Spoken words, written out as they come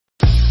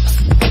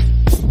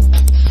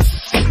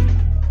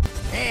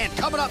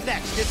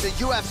the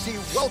UFC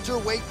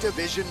welterweight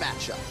division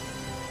matchup.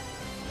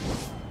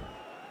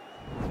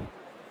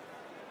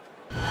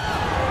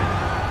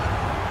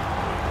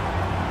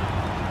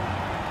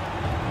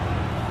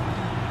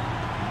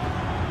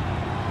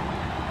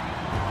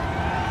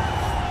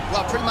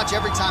 Well, pretty much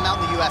every time out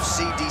in the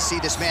UFC,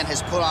 DC, this man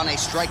has put on a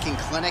striking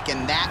clinic,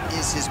 and that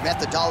is his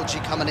methodology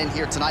coming in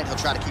here tonight. He'll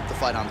try to keep the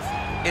fight on the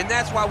feet. And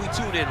that's why we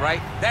tune in, right?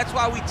 That's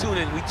why we tune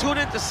in. We tune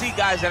in to see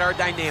guys that are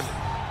dynamic.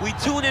 We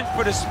tune in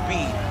for the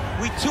speed.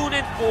 We tune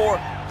in for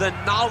the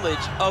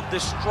knowledge of the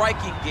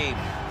striking game,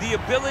 the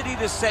ability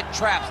to set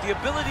traps, the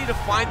ability to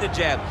find the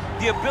jab,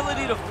 the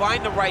ability to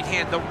find the right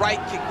hand, the right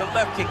kick, the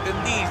left kick, the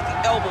knees, the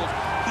elbows.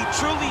 He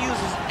truly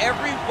uses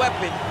every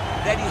weapon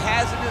that he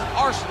has in his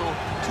arsenal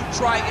to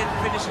try and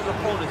finish his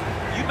opponents.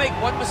 You make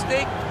one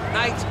mistake,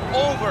 night's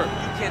over.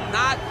 You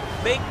cannot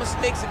make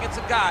mistakes against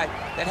a guy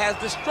that has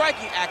the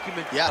striking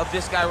acumen of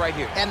this guy right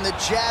here. And the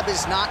jab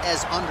is not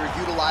as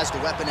underutilized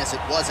a weapon as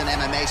it was in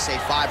MMA, say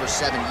 5 or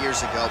 7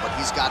 years ago, but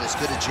he's got as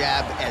good a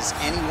jab as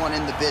anyone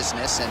in the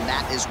business, and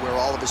that is where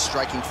all of his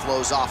striking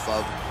flows off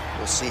of.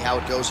 We'll see how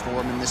it goes for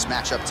him in this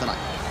matchup tonight.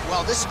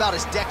 Well, this is about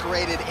as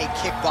decorated a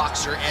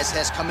kickboxer as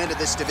has come into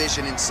this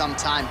division in some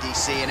time,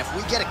 DC, and if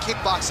we get a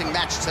kickboxing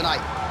match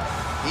tonight,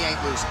 he ain't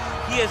losing.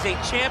 He is a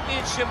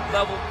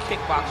championship-level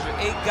kickboxer,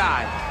 a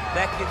guy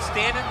that can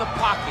stand in the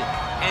pocket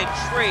and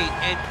trade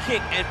and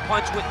kick and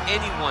punch with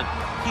anyone.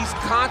 He's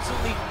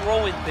constantly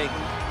throwing things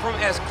from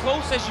as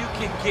close as you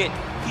can get.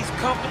 He's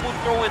comfortable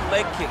throwing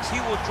leg kicks. He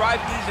will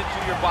drive these into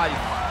your body.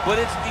 But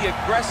it's the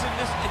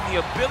aggressiveness and the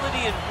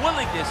ability and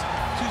willingness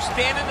to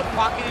stand in the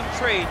pocket and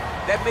trade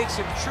that makes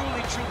him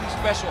truly, truly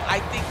special.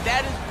 I think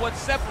that is what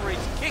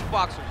separates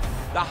kickboxers,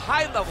 the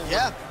high level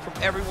from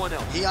everyone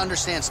else. He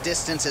understands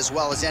distance as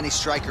well as any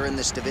striker in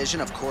this division.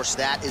 Of course,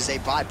 that is a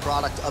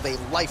byproduct of a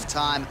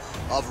lifetime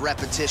of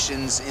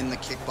repetitions in the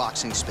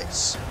kickboxing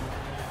space.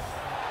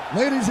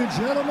 Ladies and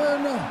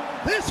gentlemen,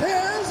 this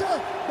is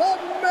the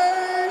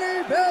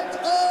main event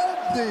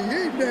of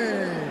the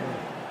evening.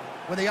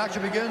 When the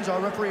action begins, our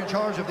referee in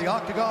charge of the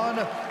Octagon,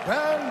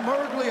 Dan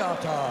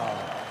Mergliata.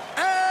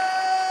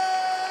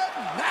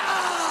 And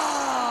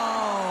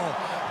now,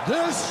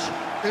 this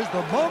is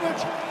the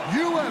moment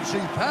UFC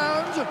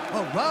fans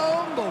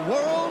around the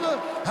world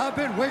have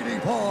been waiting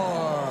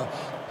for.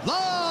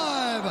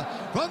 Live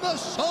from the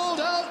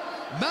sold-out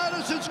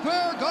Madison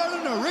Square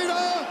Garden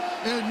Arena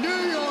in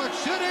New York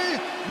City,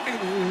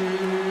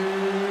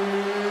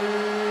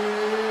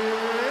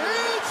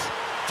 it's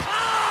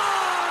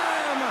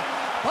time!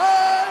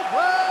 5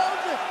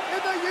 rounds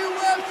in the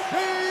UFC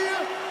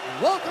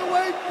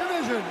welterweight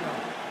division.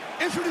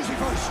 Introducing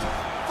first,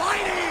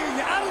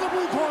 fighting out of the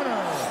blue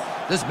corner.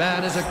 This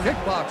man is a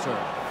kickboxer,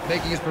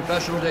 making his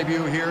professional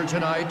debut here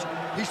tonight.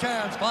 He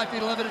stands 5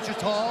 feet 11 inches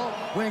tall,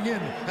 weighing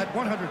in at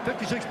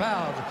 156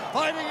 pounds,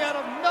 fighting out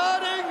of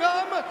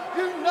Nottingham,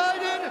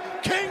 United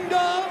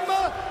Kingdom,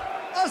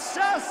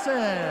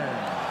 Assassin.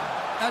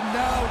 And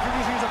now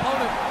introducing his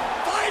opponent,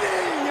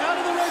 fighting out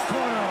of the red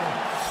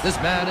corner. This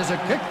man is a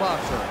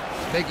kickboxer,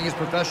 making his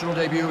professional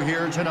debut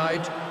here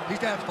tonight. He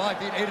stands 5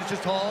 feet 8 inches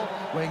tall,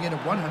 weighing in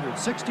at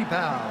 160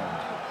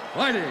 pounds,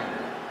 fighting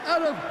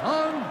out of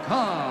Hong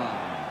Kong,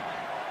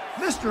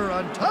 Mr.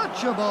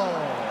 Untouchable.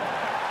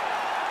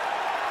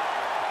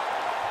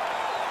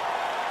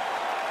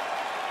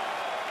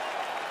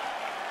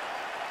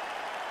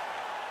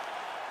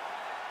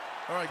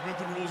 All right, commit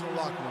to the rules in the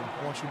locker room.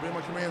 I want you to obey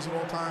my commands at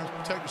all times,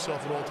 protect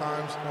yourself at all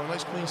times. I want a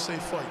nice, clean,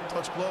 safe fight.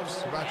 Touch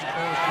gloves, back your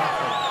corners, come out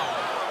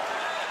fight.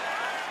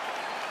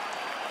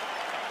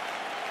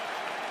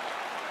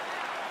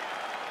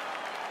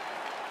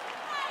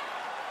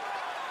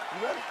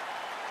 You ready?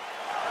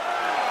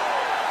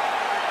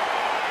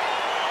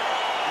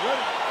 You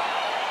ready?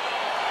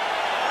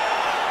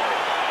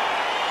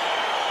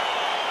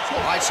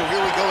 All right, so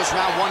here we go as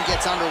round 1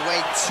 gets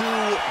underway. 2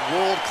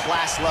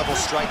 world-class level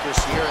strikers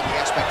here, and the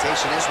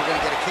expectation is we're going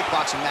to get a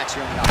kickboxing match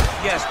here in the night.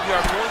 Yes, we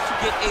are going to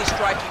get a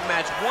striking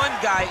match. One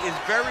guy is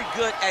very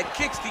good at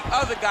kicks. The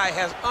other guy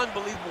has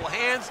unbelievable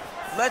hands.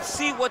 Let's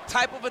see what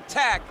type of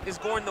attack is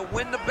going to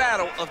win the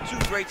battle of 2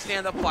 great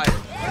stand-up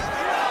fighters.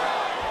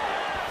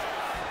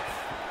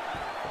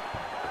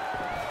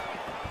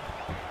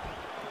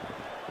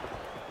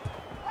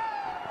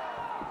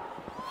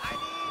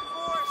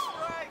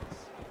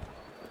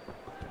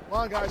 Come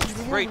on, guys, keep it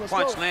moving. Great Let's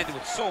punch go. landed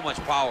with so much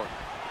power.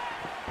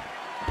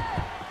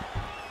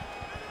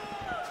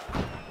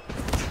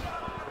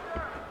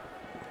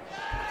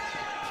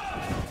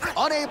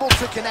 Unable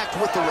to connect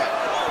with the right.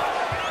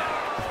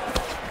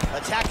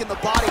 Attacking the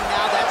body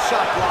now, that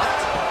shot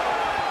blocked.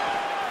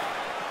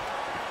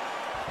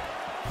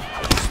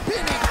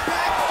 Spinning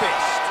back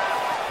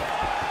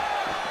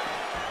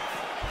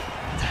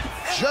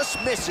fist. Just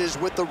misses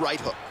with the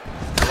right hook.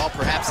 Well,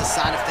 perhaps a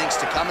sign of things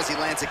to come as he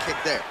lands a kick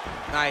there.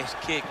 Nice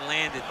kick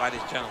landed by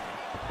this gentleman.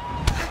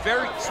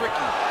 Very tricky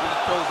when he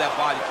throws that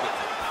body kick.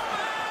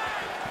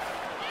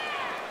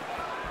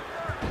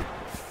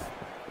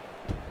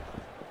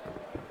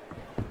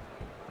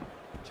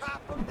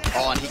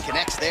 Oh, and he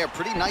connects there.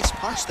 Pretty nice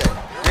punch there.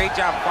 Great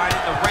job finding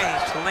the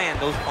range to land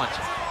those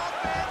punches.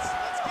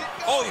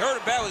 Oh, he hurt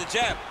him bad with a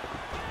jab.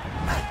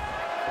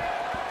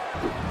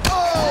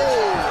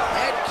 Oh,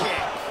 head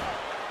kick.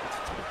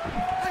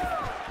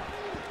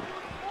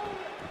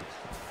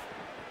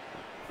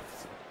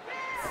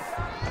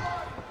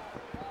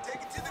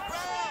 Take it to the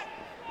ground.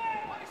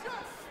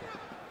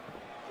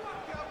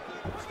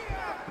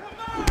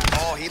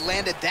 Oh, he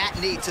landed that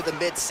knee to the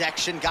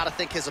midsection. Got to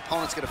think his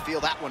opponent's going to feel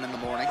that one in the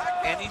morning.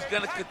 And he's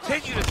going to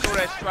continue to throw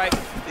that strike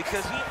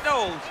because he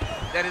knows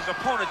that his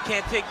opponent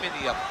can't take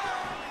many of them.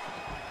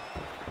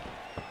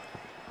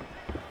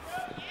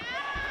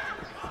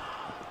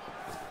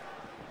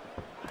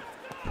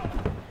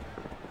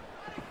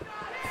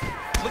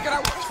 Look at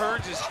how he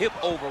turns his hip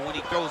over when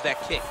he throws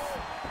that kick.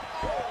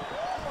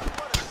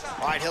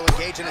 All right, he'll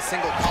engage in a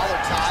single collar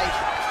tie,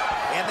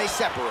 and they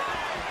separate.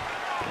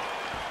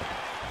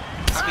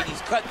 I mean,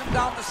 he's cutting him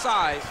down to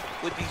size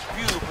with these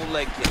beautiful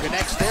leg kicks.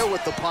 Connects there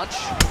with the punch.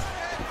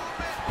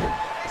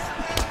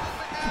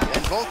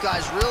 And both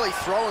guys really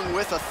throwing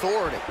with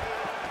authority.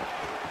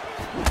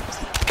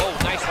 Oh,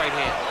 nice right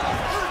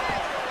hand.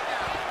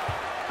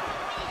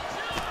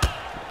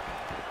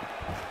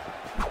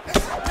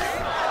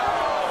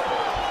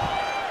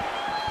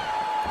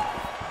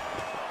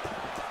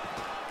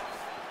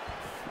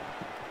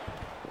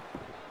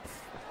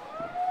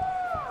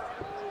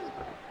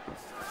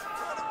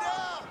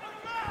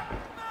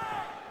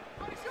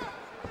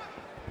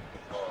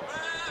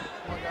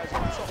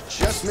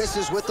 Just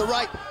misses with the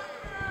right.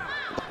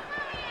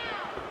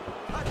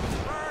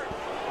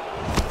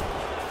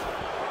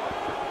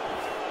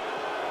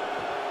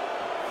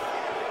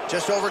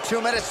 Just over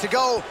 2 minutes to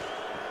go.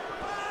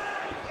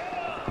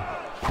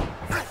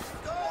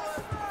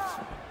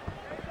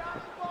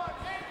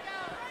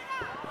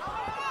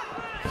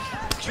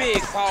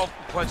 Big, powerful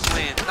punch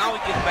lands. Now he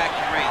gets back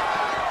in range.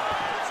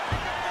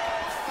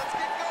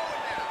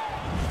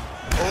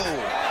 Oh.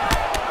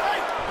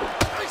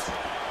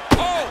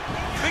 Oh,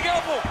 big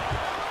elbow.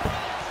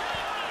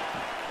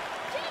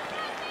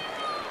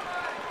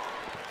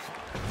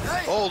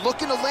 Oh,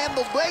 looking to land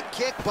the leg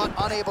kick, but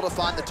unable to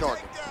find the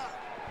target.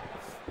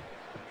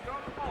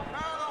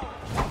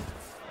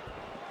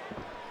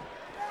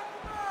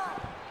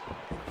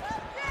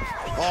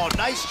 Oh,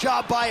 nice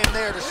job by him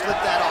there to slip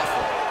that off.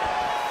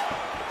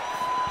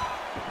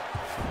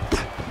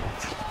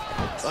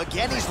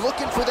 Again, he's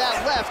looking for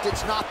that left.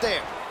 It's not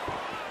there.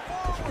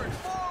 Forward,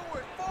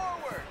 forward,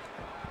 forward.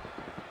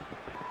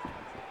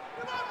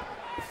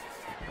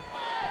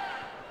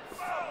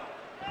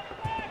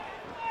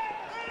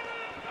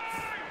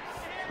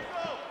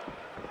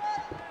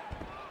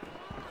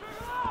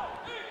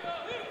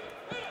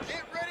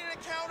 Get ready to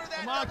counter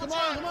that. Come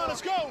on,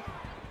 let's go.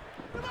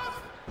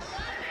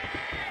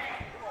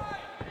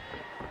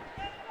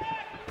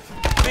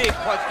 Big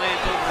punch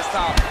lands over the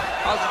top.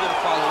 How's he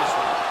gonna follow this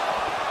one?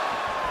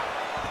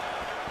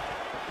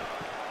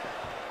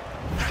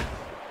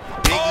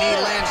 Big knee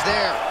lands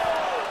there.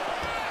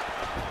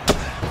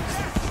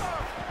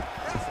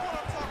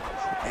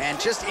 And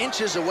just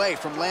inches away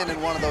from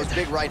landing one of those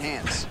big right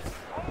hands.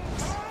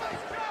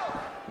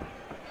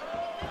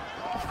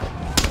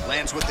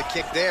 Lands with the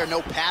kick there.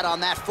 No pad on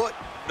that foot.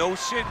 No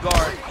shin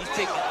guard. He's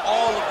taking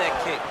all of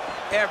that kick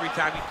every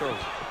time he throws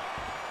it.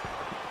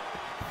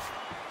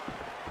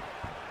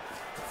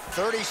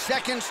 30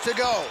 seconds to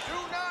go. Do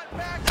not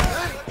back up.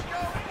 Let's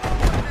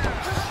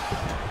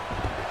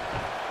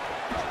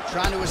go.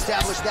 Trying to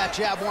establish that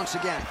jab once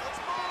again.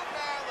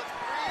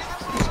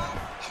 Let's move now.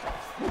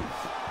 Let's breathe.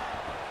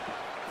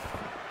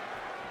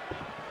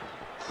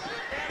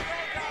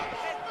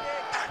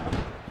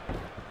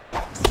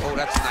 Oh,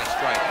 that's a nice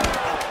strike.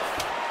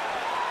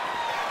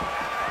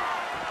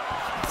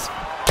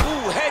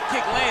 Ooh, head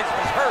kick lands, but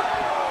he's hurt.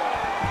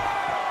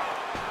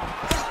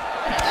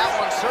 And that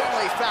one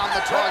certainly found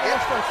the target.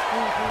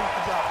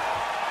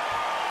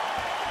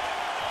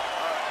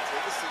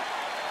 Take a seat.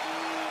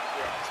 Deep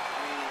breaths.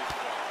 Breathe.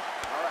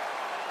 All right.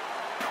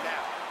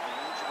 Now, I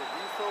need you to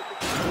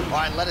refocus. All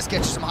right, let us get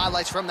you some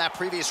highlights from that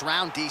previous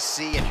round,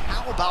 DC. And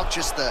how about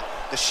just the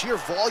sheer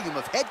volume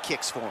of head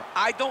kicks for him?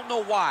 I don't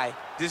know why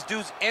this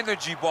dude's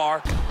energy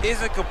bar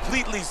isn't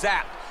completely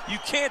zapped. You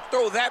can't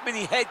throw that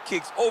many head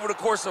kicks over the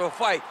course of a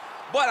fight,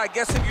 but I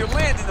guess if you're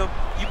landing them,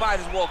 you might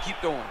as well keep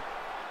throwing.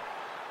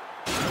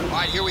 All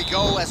right, here we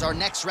go as our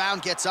next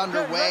round gets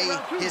underway.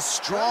 His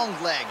strong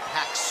leg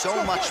packs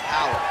so much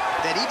power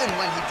that even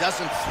when he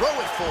doesn't throw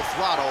it full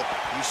throttle,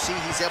 you see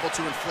he's able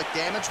to inflict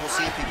damage. We'll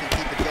see if he can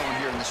keep it going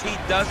here in this round.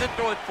 He doesn't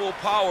throw it full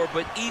power,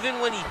 but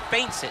even when he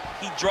feints it,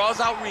 he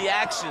draws out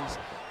reactions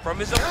from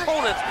his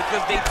opponents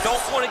because they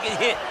don't want to get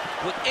hit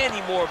with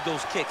any more of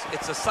those kicks.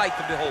 It's a sight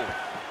to behold.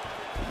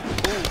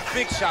 Ooh,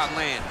 big shot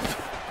lands.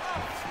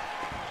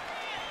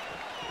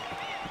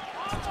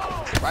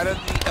 Right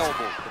under the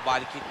elbow, the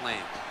body kick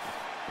lands.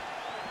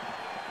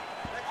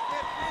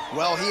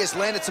 Well, he has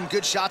landed some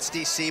good shots,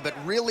 DC, but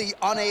really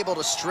unable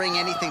to string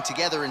anything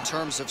together in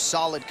terms of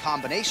solid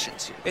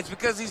combinations here. It's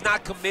because he's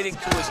not committing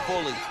to his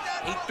fully.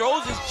 He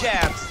throws his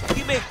jab.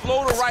 He may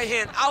float a right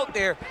hand out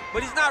there,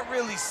 but he's not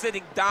really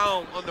sitting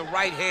down on the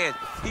right hand.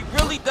 He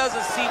really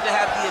doesn't seem to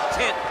have the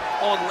intent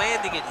on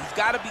landing it. He's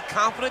got to be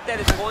confident that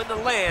it's going to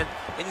land,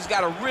 and he's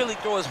got to really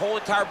throw his whole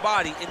entire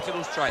body into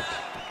those strikes.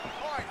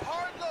 All right,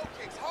 hard low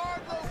kicks,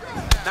 hard low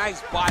kicks.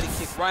 Nice body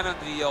kick right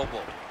under the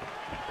elbow.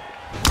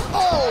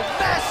 Oh,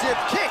 massive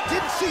kick.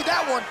 Didn't see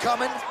that one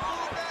coming.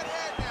 Move that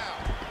head now.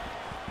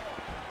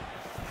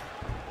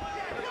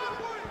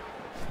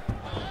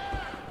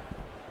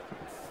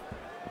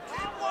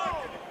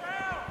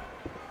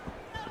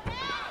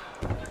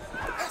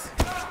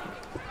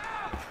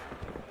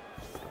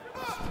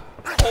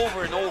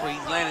 Over and over,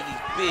 he's landing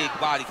these big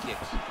body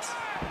kicks.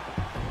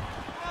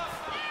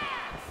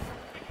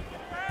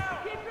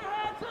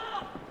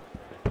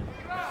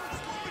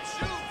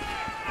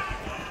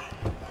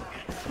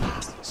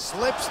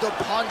 Slips the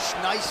punch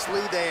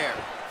nicely there.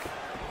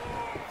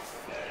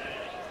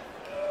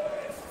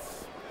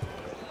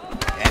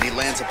 And he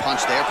lands a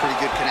punch there. Pretty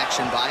good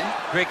connection by him.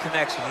 Great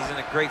connection. He's in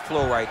a great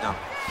flow right now.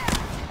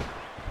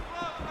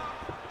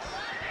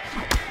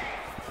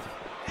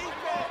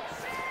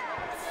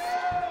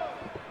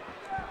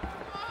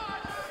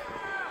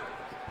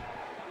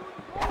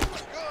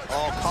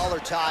 Oh, collar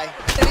tie.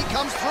 And he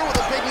comes through with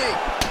a big knee.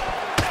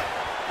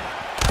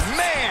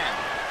 Man!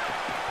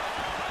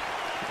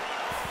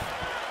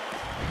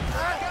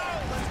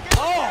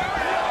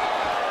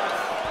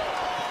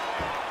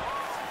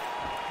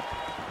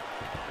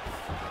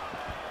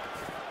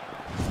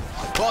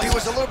 Well, he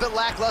was a little bit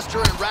lackluster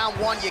in round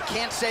one. You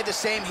can't say the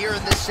same here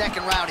in this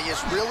second round. He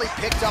has really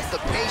picked up the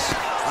pace,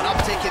 an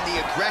uptick in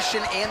the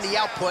aggression and the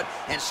output,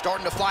 and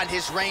starting to find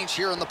his range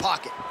here in the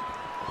pocket.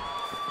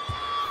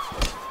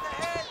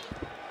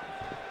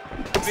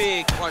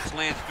 Big punch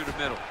lands through the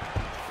middle.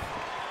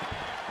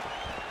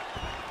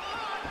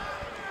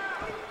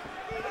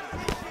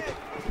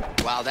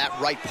 Wow, that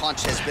right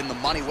punch has been the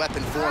money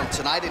weapon for him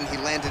tonight, and he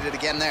landed it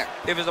again there.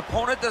 If his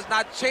opponent does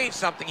not change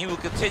something, he will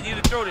continue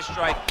to throw the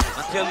strike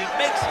until he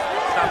makes it.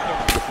 Stop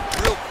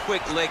the real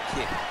quick leg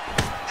kick.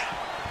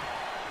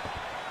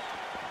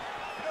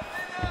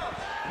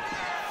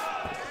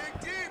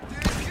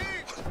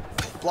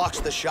 Blocks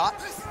the shot.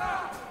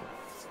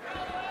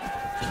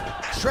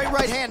 Straight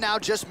right hand now,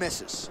 just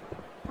misses.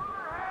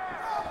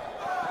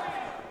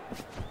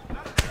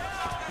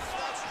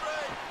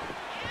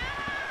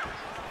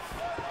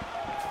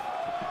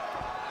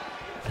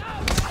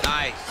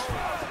 Nice.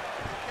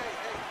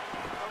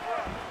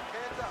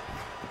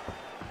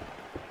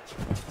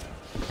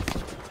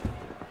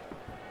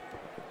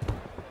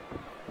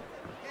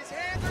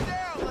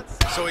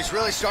 So he's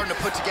really starting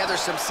to put together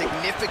some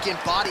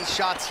significant body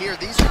shots here.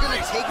 These are going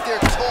to take their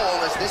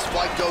toll as this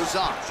fight goes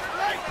on.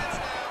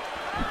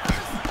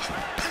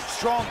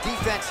 Strong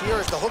defense here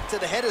as the hook to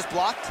the head is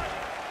blocked.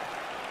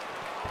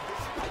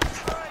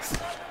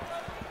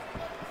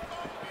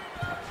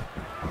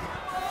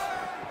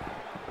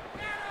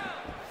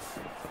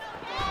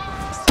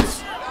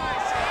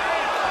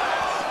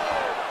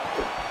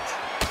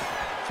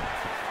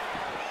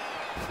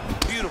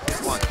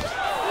 Beautiful punch.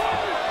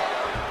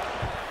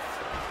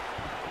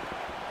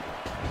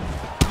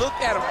 Look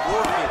at him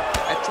working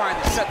at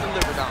trying to shut the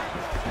liver down.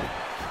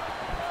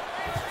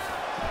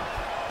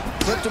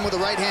 Clipped him with the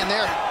right hand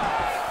there.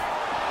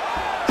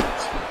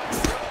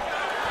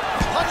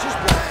 Punches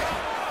blocked.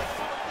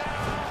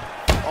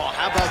 Oh,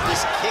 how about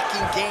this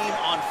kicking game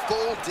on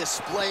full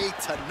display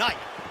tonight?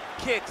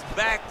 Kicks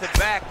back to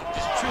back,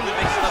 just truly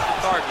mixing up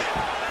the target.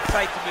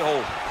 Sight to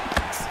behold.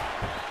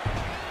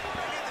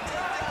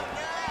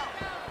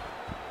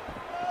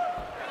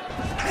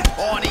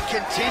 Oh, and he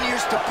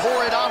continues to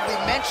pour it on. We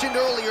mentioned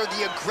earlier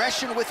the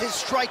aggression with his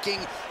striking.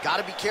 Got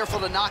to be careful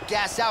to knock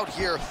gas out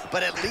here,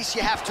 but at least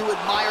you have to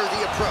admire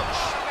the approach.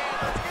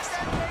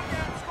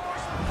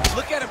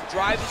 Look at him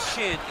drive his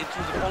shin into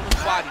his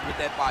opponent's body with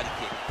that body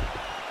kick.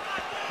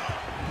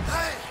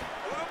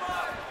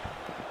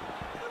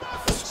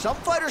 Some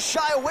fighters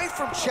shy away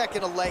from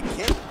checking a leg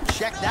kick.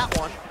 Check that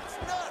one.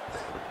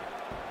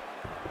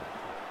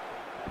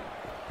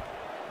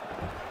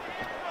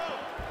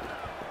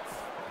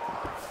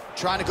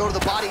 Trying to go to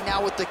the body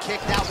now with the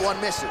kick. That one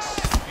misses.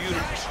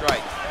 Beautiful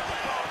strike.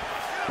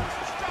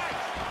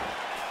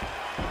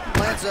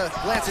 Lands a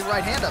glancing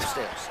right hand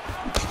upstairs.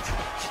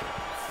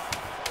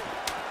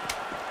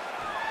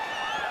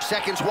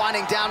 Seconds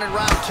winding down in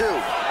round two.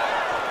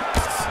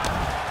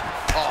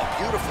 Oh,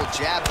 beautiful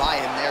jab by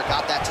him there.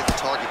 Got that to the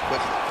target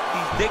quickly.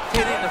 He's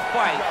dictating the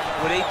fight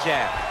with a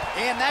jab.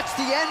 And that's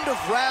the end of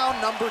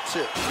round number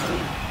two.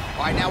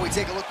 All right, now we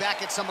take a look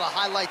back at some of the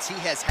highlights. He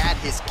has had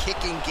his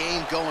kicking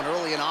game going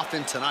early and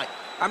often tonight.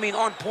 I mean,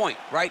 on point,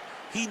 right?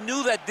 He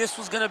knew that this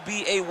was going to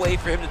be a way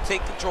for him to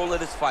take control of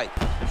this fight.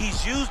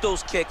 He's used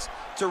those kicks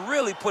to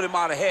really put him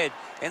out ahead,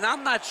 and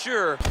I'm not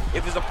sure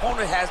if his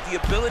opponent has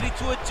the ability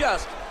to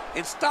adjust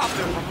and stop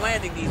him from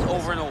landing these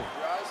over and over.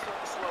 Your eyes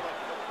start to swell up a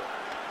little bit.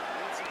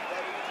 You need some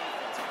better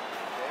defense,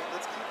 okay?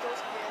 Let's keep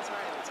those hands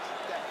high and let's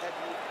keep that head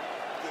moving.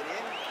 Get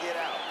in, get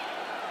out.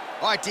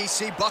 All right,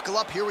 DC, buckle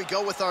up. Here we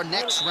go with our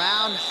next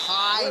round.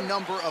 High high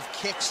number of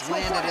kicks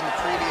landed in the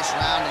previous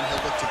round, and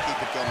he'll look to keep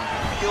it going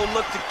here. He'll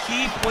look to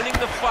keep winning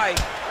the fight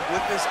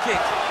with his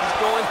kicks. He's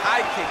throwing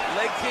high kick,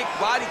 leg kick,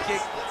 body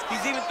kick.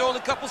 He's even throwing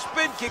a couple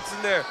spin kicks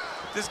in there.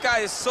 This guy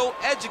is so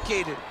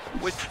educated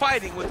with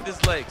fighting with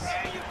his legs.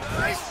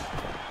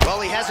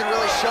 Well, he hasn't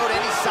really showed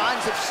any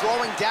signs of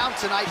slowing down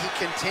tonight.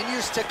 He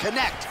continues to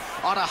connect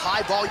on a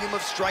high volume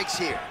of strikes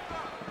here.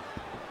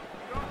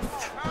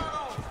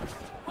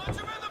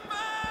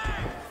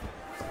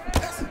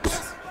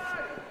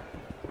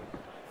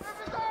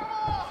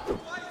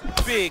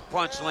 Big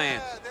punch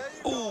lands.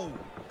 Ooh.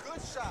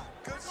 Good shot,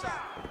 good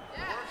shot.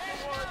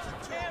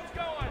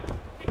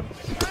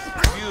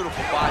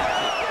 Beautiful body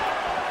kick.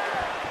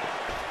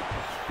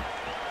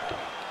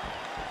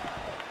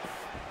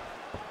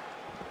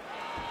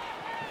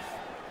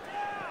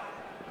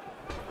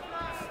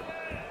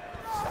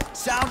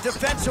 Sound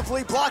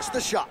defensively blocks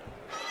the shot.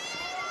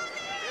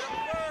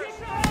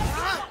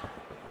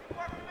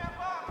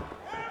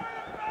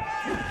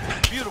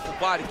 Beautiful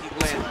body kick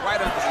lands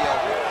right under the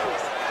elbow.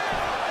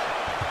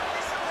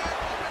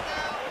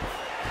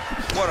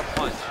 What a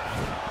punch.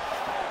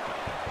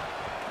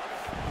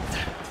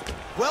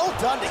 Well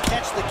done to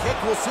catch the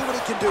kick. We'll see what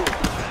he can do.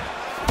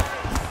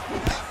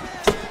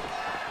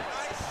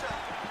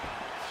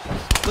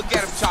 Look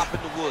at him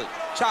chopping the wood.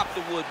 Chop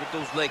the wood with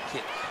those leg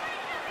kicks.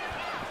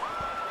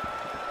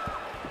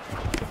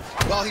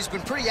 Well, he's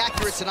been pretty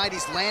accurate tonight.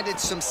 He's landed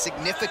some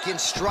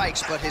significant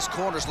strikes, but his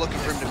corner's looking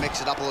for him to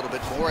mix it up a little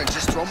bit more and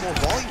just throw more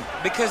volume.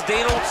 Because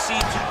they don't see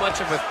too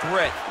much of a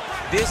threat.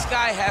 This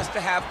guy has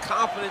to have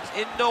confidence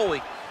in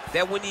knowing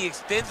that when he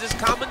extends his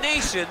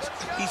combinations,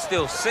 he's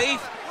still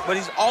safe, but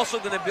he's also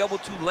going to be able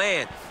to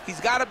land.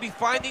 He's got to be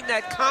finding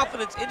that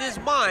confidence in his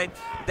mind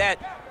that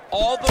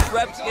all the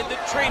reps in the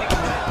training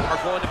room are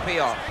going to pay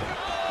off.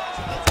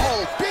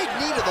 Oh, big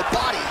knee to the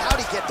body. How'd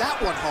he get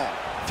that one home?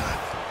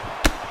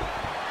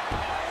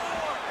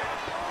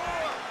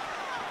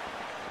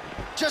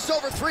 Just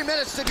over 3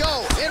 minutes to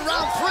go in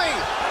round 3.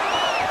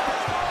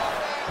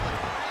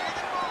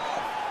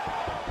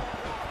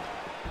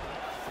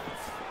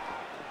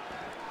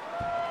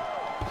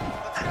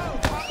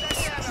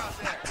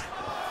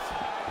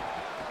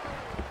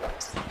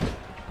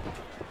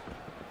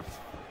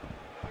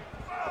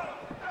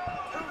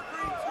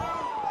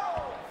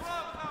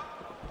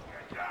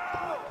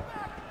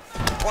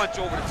 Punch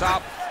over the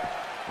top.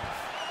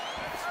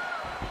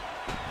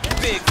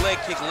 Big leg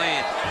kick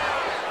land.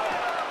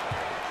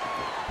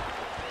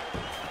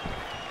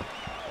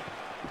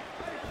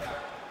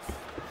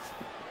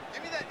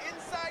 Give me that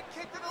inside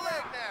kick to the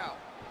leg now.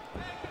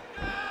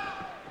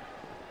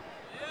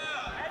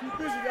 Keep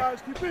busy,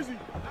 guys. Keep busy.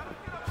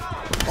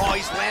 Oh,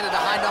 he's landed a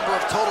high number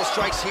of total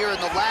strikes here in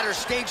the latter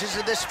stages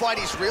of this fight.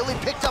 He's really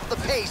picked up the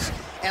pace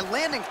and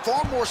landing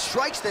far more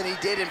strikes than he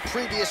did in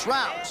previous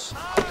rounds.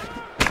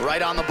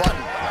 Right on the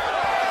button.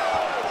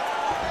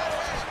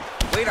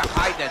 Way to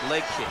hide that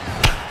leg kick.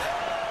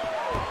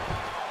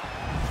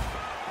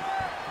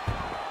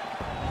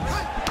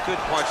 Good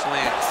punch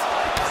lands.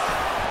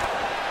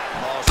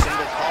 Oh,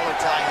 single collar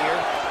tie here.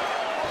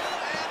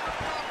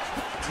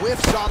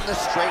 Whiffs on the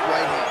straight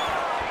right hand.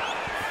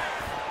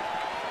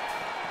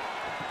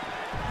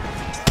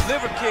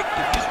 Liver kick,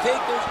 if you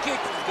take those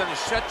kicks, it's going to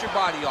shut your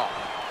body off.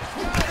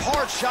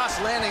 Hard shots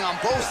landing on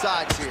both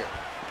sides here.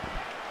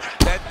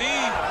 That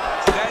knee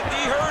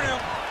hurt him.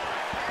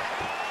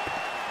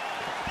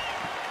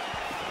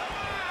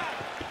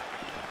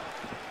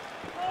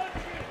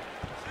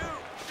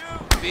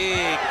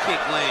 Big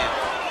kick land.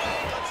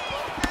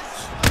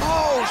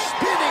 Oh,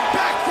 spinning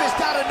back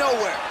fist out of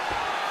nowhere.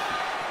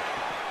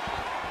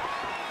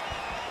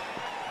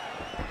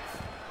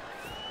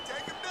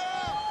 Take him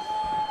down.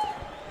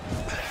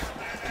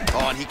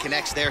 Oh, and he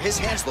connects there. His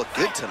hands look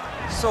good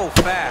tonight. So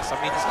fast.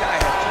 I mean, this guy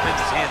has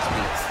tremendous hand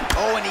speed.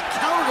 Oh, and he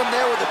countered him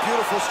there with a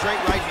beautiful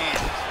straight right hand.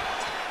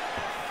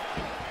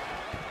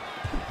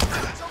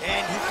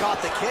 And he caught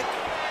the kick.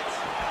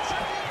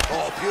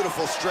 Oh,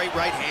 beautiful straight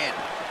right hand.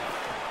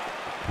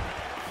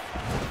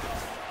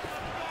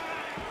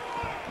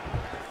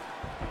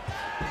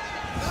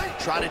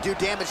 Trying to do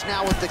damage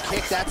now with the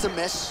kick. That's a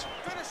miss.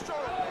 Finish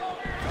strong.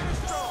 Finish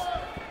strong.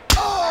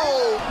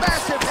 Oh,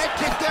 massive head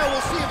kick there.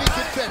 We'll see if he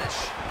can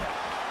finish.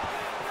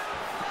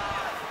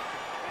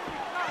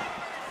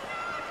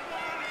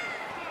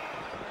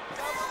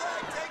 Double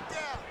leg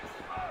takedown.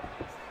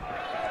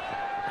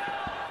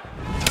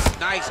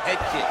 Nice head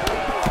kick.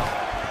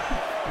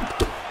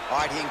 All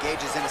right, he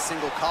engages in a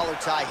single collar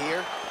tie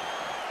here.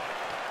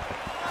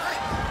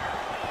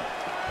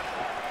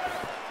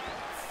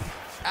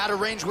 Out of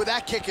range with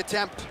that kick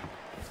attempt.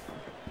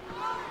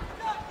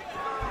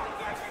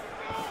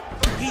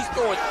 He's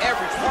throwing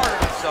every part of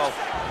himself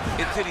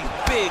into these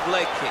big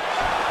leg kicks.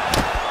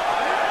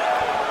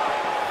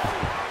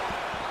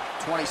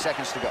 20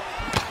 seconds to go.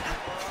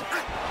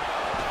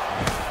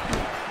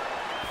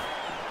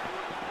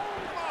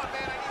 Come on,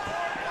 man. I need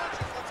more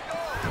punches. Let's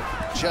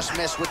go. Just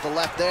missed with the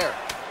left there.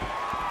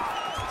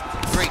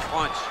 Great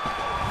punch.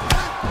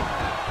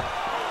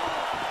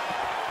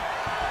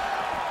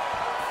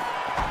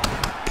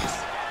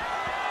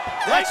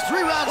 That's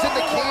 3 rounds in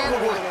the can.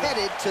 We're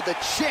headed to the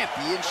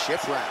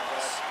championship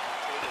rounds.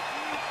 Take a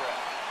deep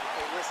breath.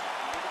 Okay, listen,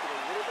 you need to get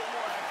a little bit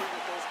more accurate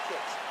with those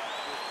kicks.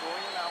 You're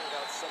throwing them out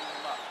without setting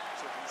them up,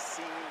 so he's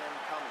seeing them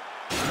coming.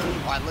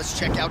 All right, let's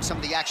check out some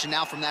of the action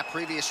now from that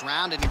previous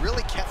round, and he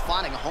really kept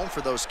finding a home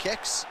for those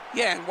kicks.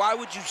 Yeah, and why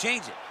would you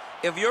change it?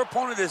 If your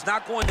opponent is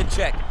not going to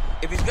check,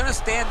 if he's going to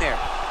stand there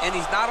and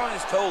he's not on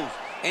his toes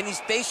and he's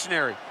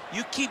stationary,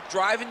 you keep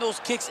driving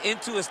those kicks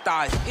into his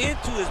thighs,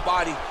 into his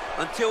body,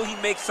 until he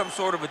makes some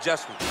sort of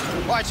adjustment.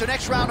 All right, so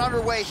next round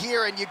underway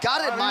here, and you got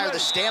to admire the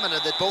stamina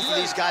that both of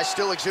these guys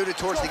still exuded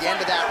towards the end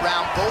of that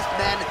round. Both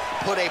men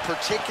put a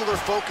particular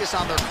focus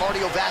on their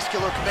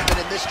cardiovascular commitment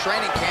in this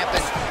training camp,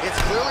 and it's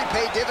clearly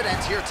paid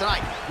dividends here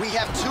tonight. We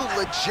have 2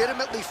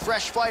 legitimately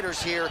fresh fighters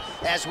here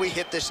as we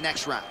hit this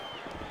next round.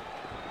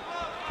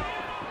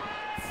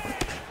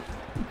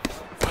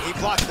 He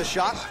blocks the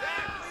shot.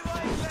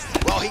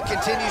 Well, he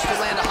continues to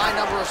land a high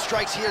number of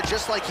strikes here,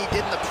 just like he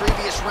did in the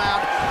previous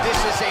round. This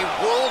is a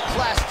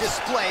world-class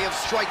display of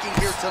striking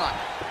here tonight.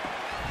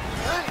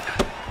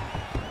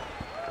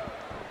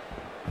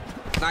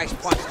 Nice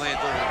punch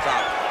lands over the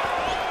top.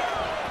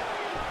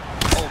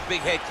 Oh,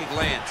 big head kick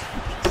lands.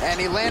 And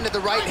he landed the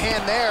right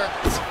hand there.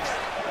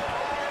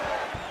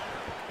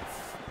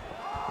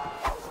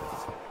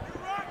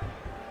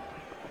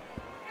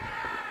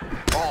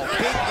 Oh,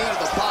 big knee to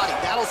the body.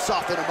 That'll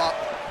soften him up.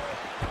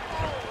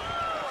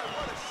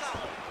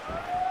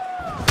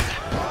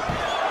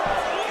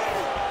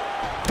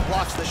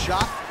 Blocks the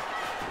shot.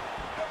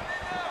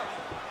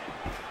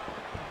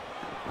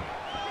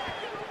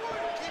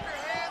 Keep your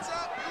hands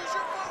up, use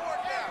your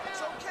footwork now,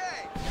 it's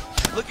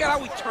okay. Look at how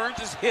he turns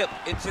his hip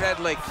into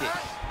that leg kick.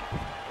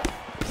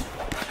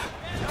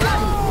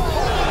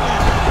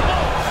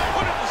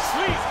 Put him to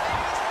sleep.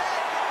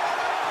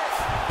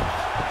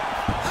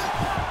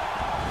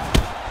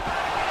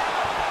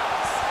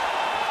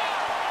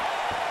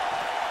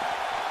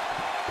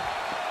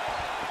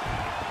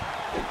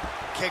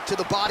 Kick to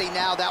the body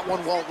now, that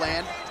one won't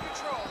land.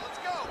 Control, let's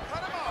go,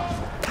 cut him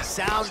off.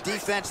 Sound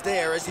defense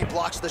there as he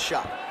blocks the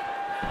shot.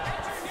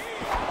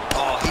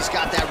 Oh, he's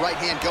got that right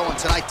hand going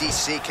tonight,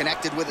 DC,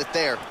 connected with it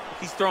there.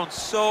 He's thrown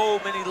so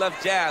many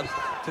left jabs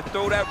to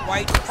throw that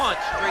right punch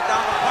straight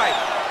down the pipe.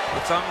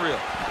 It's unreal.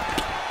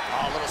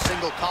 Oh, a little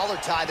single collar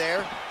tie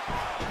there,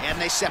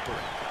 and they separate.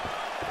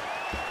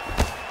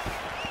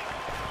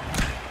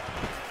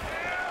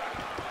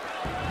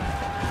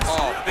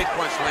 Oh, big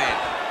punch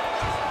land.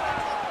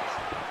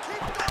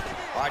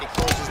 All right,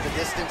 he closes the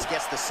distance,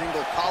 gets the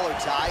single collar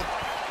tie.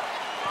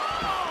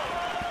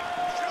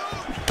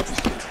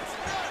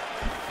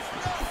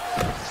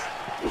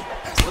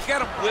 Look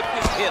at him whip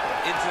his hip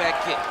into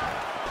that kick.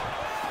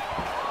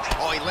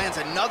 Oh, he lands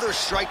another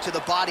strike to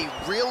the body,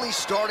 really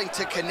starting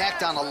to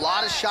connect on a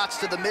lot of shots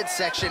to the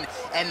midsection,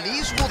 and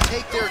these will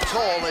take their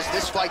toll as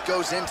this fight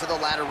goes into the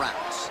latter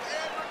rounds.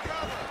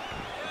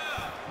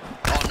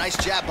 Oh, nice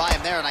jab by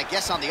him there, and I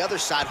guess on the other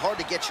side, hard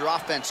to get your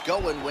offense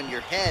going when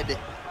your head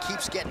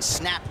keeps getting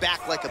snapped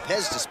back like a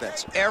Pez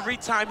dispenser. Every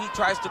time he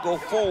tries to go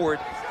forward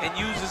and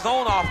use his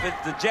own offense,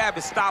 the jab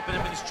is stopping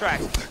him in his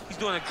tracks. He's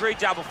doing a great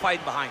job of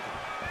fighting behind him.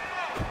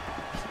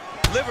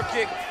 Liver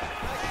kick.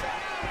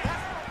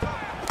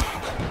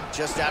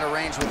 Just out of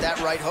range with that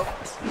right hook.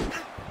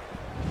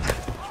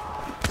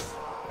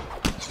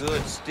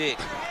 Good stick.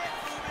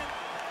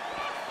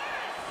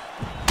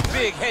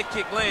 Big head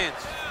kick lands.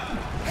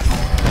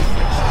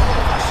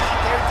 Shot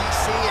there,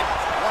 DC, and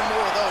one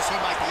more of those, he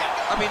might be out.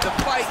 I mean, the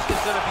fight is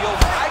going to be over.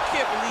 I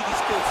can't believe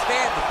he's still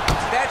standing.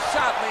 That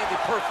shot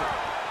landed perfect.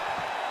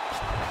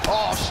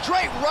 Oh,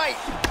 straight right.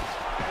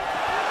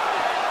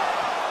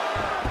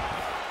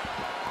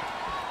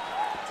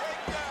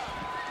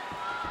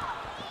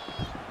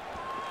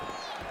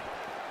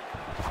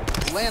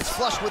 Lands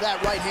flush with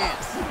that right hand.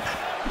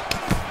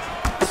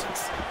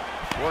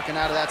 Working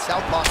out of that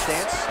southpaw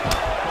stance.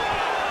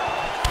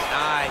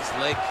 Nice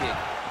leg kick.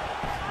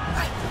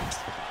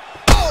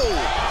 Oh!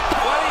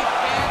 What a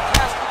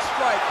fantastic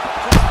strike.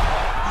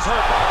 He's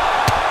hurt.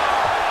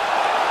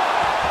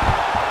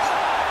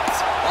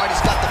 All right,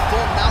 he's got the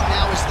full mount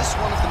now. Is this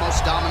one of the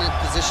most dominant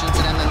positions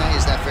in MMA?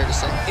 Is that fair to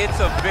say? It's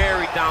a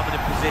very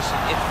dominant position.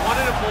 It's one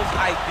of the most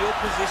ideal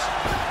positions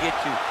you can get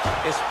to,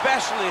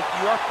 especially if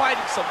you are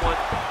fighting someone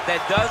that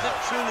doesn't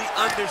truly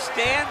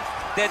understand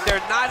that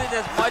they're not in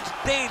as much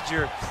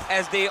danger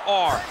as they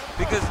are,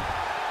 because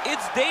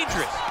it's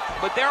dangerous,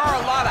 but there are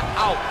a lot of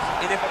outs,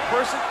 and if a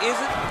person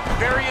isn't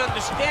very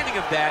understanding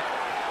of that,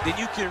 then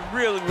you can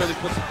really, really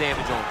put some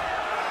damage on them.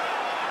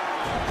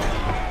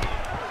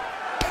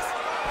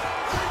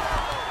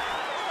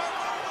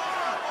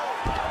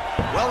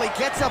 Well, he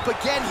gets up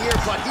again here,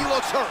 but he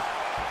looks hurt.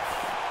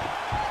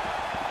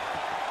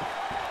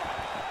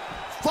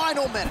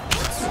 Final minute.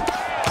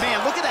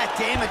 Man, look at that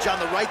damage on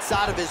the right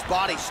side of his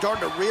body.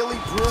 Starting to really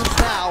bruise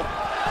now.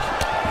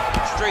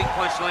 Straight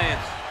punch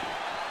lands.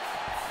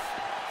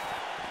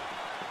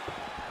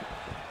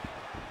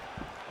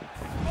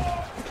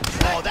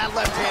 Oh, that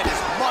left hand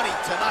is money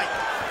tonight.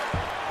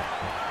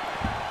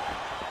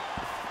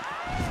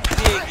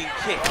 Dig and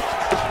kick.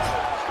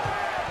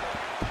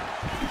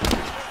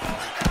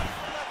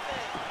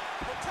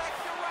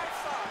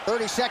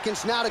 30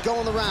 seconds now to go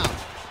in the round.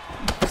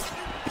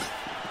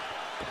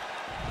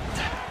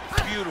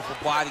 Beautiful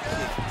body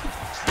kick.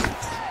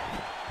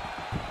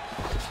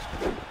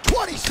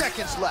 20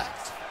 seconds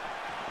left.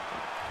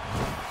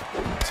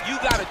 You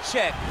gotta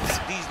check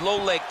these low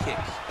leg kicks.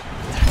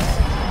 Kick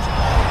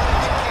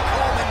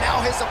home, and now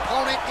his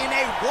opponent in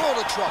a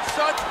world of trouble.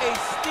 Such a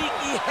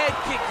sneaky head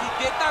kick. He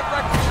did not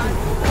recognize.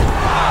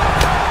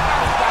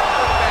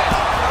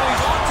 Now he's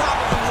on top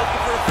of him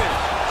looking for a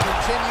finish.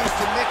 Continues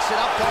to mix it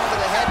up, going to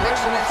the head,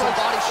 mixing in some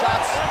body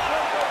shots.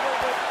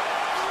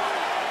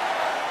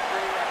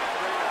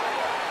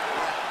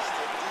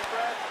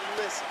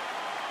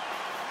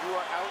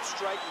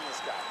 Striking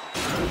this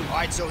guy. All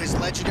right, so his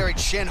legendary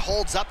chin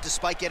holds up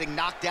despite getting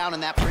knocked down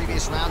in that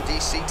previous round.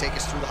 DC, take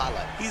us through the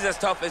highlight. He's as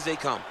tough as they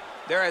come.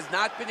 There has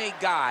not been a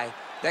guy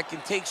that can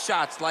take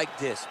shots like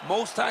this.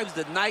 Most times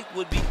the night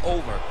would be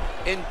over,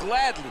 and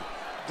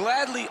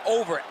gladly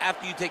over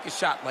after you take a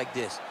shot like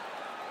this.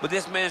 But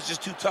this man's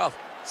just too tough.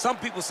 Some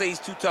people say he's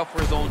too tough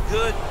for his own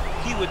good.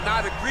 He would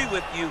not agree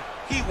with you.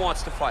 He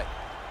wants to fight.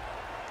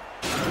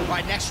 All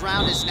right, next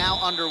round is now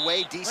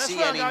underway. DC,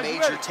 any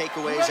major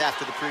takeaways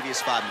after the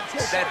previous 5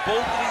 minutes? That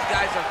both of these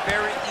guys are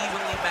very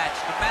evenly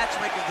matched. The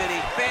matchmakers did a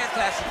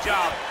fantastic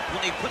job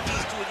when they put these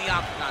two in the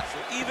octagon.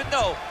 So even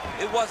though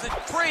it wasn't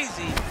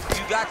crazy,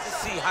 you got to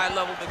see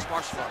high-level mixed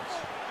martial arts.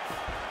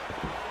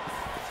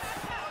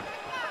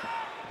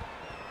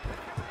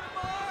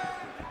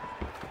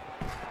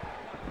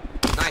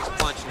 Nice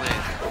punch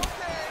land.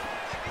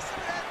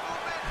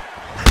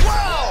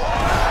 Whoa!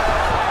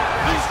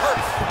 He's hurt.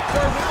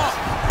 Serve him up.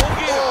 Go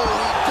get him. Oh,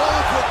 he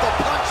dove with the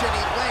punch and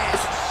he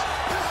lands.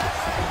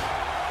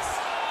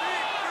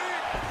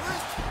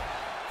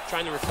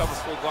 Trying to recover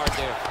full guard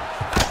there.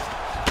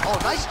 Oh,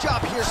 nice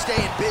job here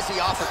staying busy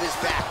off of his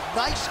back.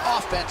 Nice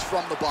offense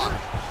from the bottom.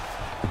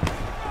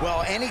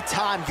 Well,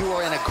 anytime you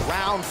are in a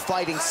ground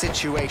fighting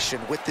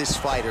situation with this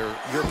fighter,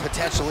 you're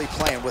potentially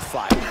playing with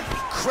fire.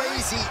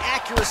 Crazy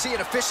accuracy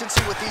and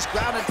efficiency with these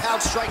ground and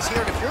pound strikes here.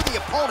 And if you're the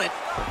opponent,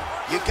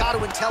 you got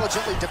to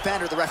intelligently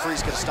defend or the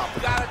referee's going to stop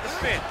it. You got to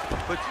defend,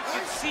 but you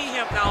can see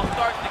him now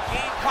starting to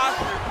gain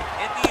posture,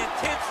 and the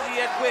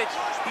intensity at which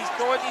he's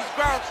throwing these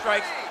ground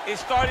strikes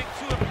is starting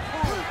to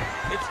improve.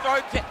 It's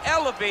starting to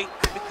elevate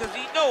because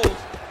he knows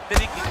that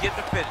he can get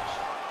the finish.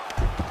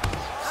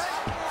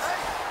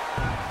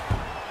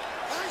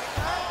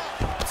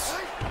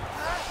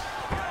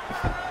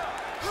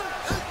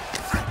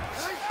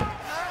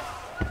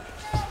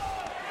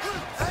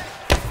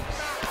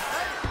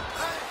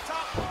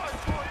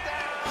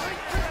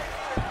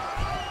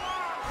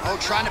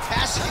 Trying to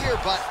pass here,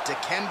 but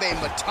Dikembe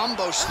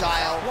Mutombo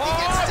style, he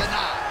gets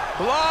denied.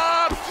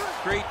 Block!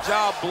 Great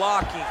job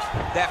blocking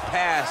that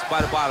pass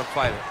by the bottom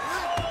fighter.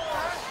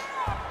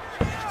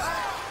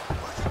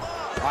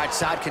 All right,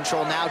 side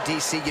control now,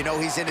 DC. You know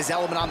he's in his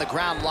element on the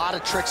ground. A lot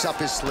of tricks up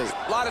his sleeve.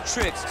 A lot of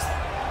tricks. A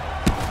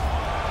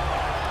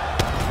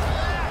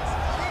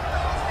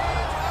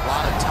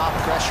lot of top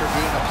pressure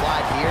being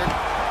applied here.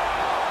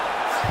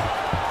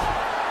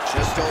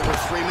 Just over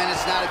 3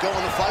 minutes now to go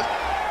in the fight.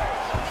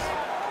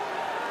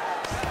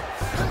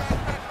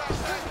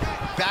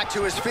 Back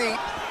to his feet.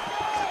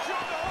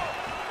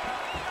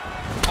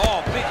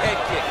 Oh, big head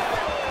kick.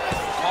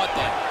 Caught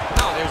that.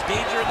 Now, there's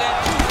danger in that,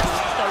 too. When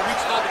you start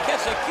reaching out to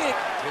catch that kick,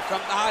 here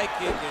comes the high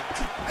kick, and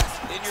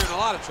then you're in a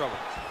lot of trouble.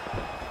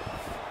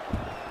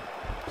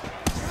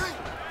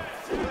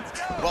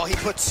 Well, he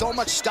put so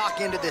much stock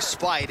into this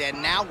fight,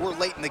 and now we're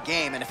late in the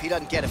game, and if he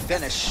doesn't get a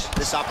finish,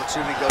 this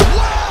opportunity goes,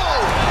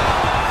 whoa!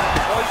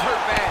 Oh, he's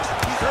hurt bad.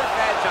 He's hurt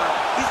bad, John.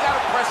 He's got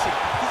to press it.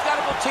 He's got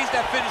to go chase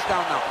that finish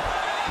down now.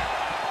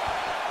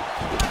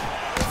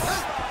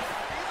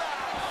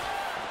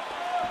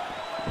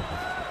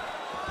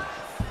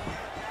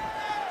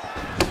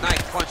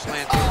 Punch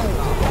land. He needs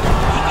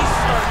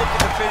to start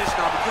looking to finish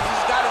now because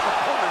he's got his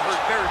opponent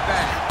hurt very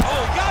bad.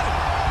 Oh, he got him!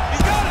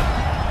 He got him!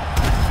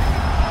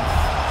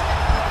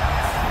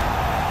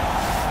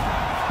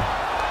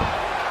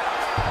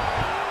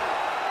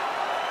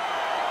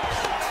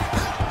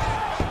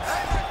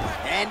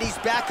 And he's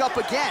back up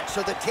again,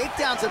 so the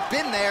takedowns have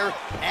been there,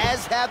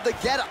 as have the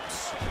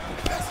get-ups.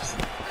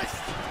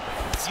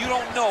 You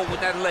don't know when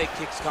that leg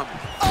kick's coming.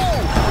 Oh!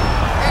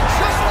 And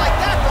just like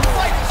that, the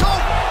fight is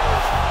over!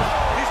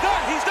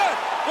 He's done!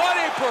 What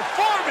a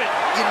performance!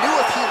 You knew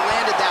if he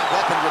landed that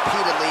weapon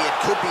repeatedly, it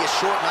could be a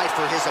short night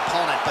for his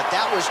opponent, but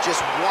that was just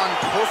one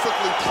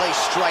perfectly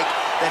placed strike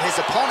that his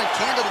opponent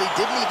candidly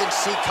didn't even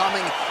see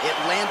coming. It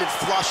landed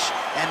flush,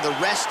 and the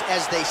rest,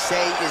 as they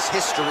say, is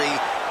history.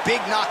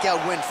 Big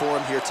knockout win for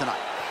him here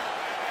tonight.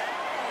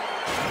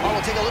 Well,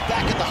 we'll take a look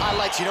back at the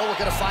highlights. You know we're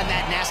going to find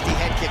that nasty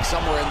head kick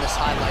somewhere in this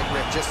highlight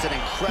rip. Just an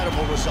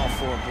incredible result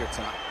for him here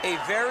tonight. A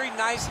very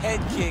nice head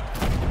kick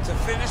to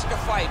finish the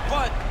fight,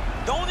 but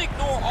don't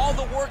ignore all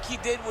the work he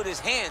did with his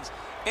hands,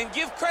 and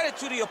give credit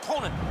to the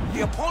opponent.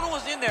 The opponent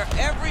was in there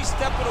every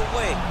step of the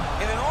way,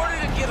 and in order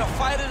to get a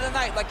fight of the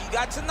night like he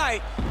got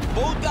tonight,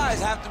 both guys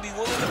have to be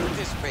willing to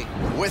participate.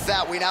 With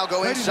that, we now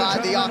go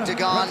inside the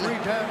octagon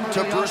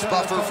to Bruce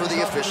Buffer for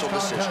the official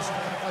decision.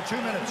 2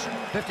 minutes,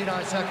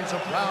 59 seconds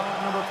of round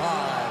number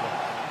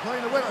 5.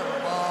 Declaring the winner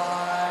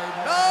by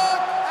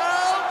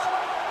knockout,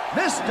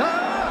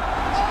 Mr.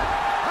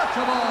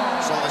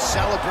 Untouchable. So the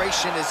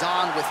celebration is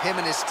on with him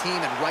and his team,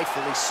 and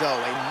rightfully so.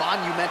 A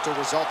monumental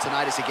result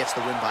tonight as he gets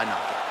the win by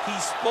knockout. He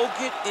spoke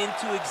it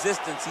into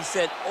existence. He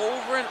said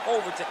over and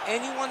over to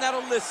anyone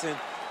that'll listen,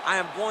 I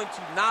am going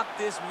to knock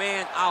this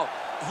man out.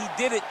 He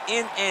did it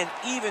in an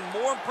even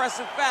more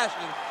impressive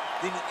fashion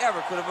than he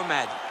ever could have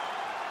imagined.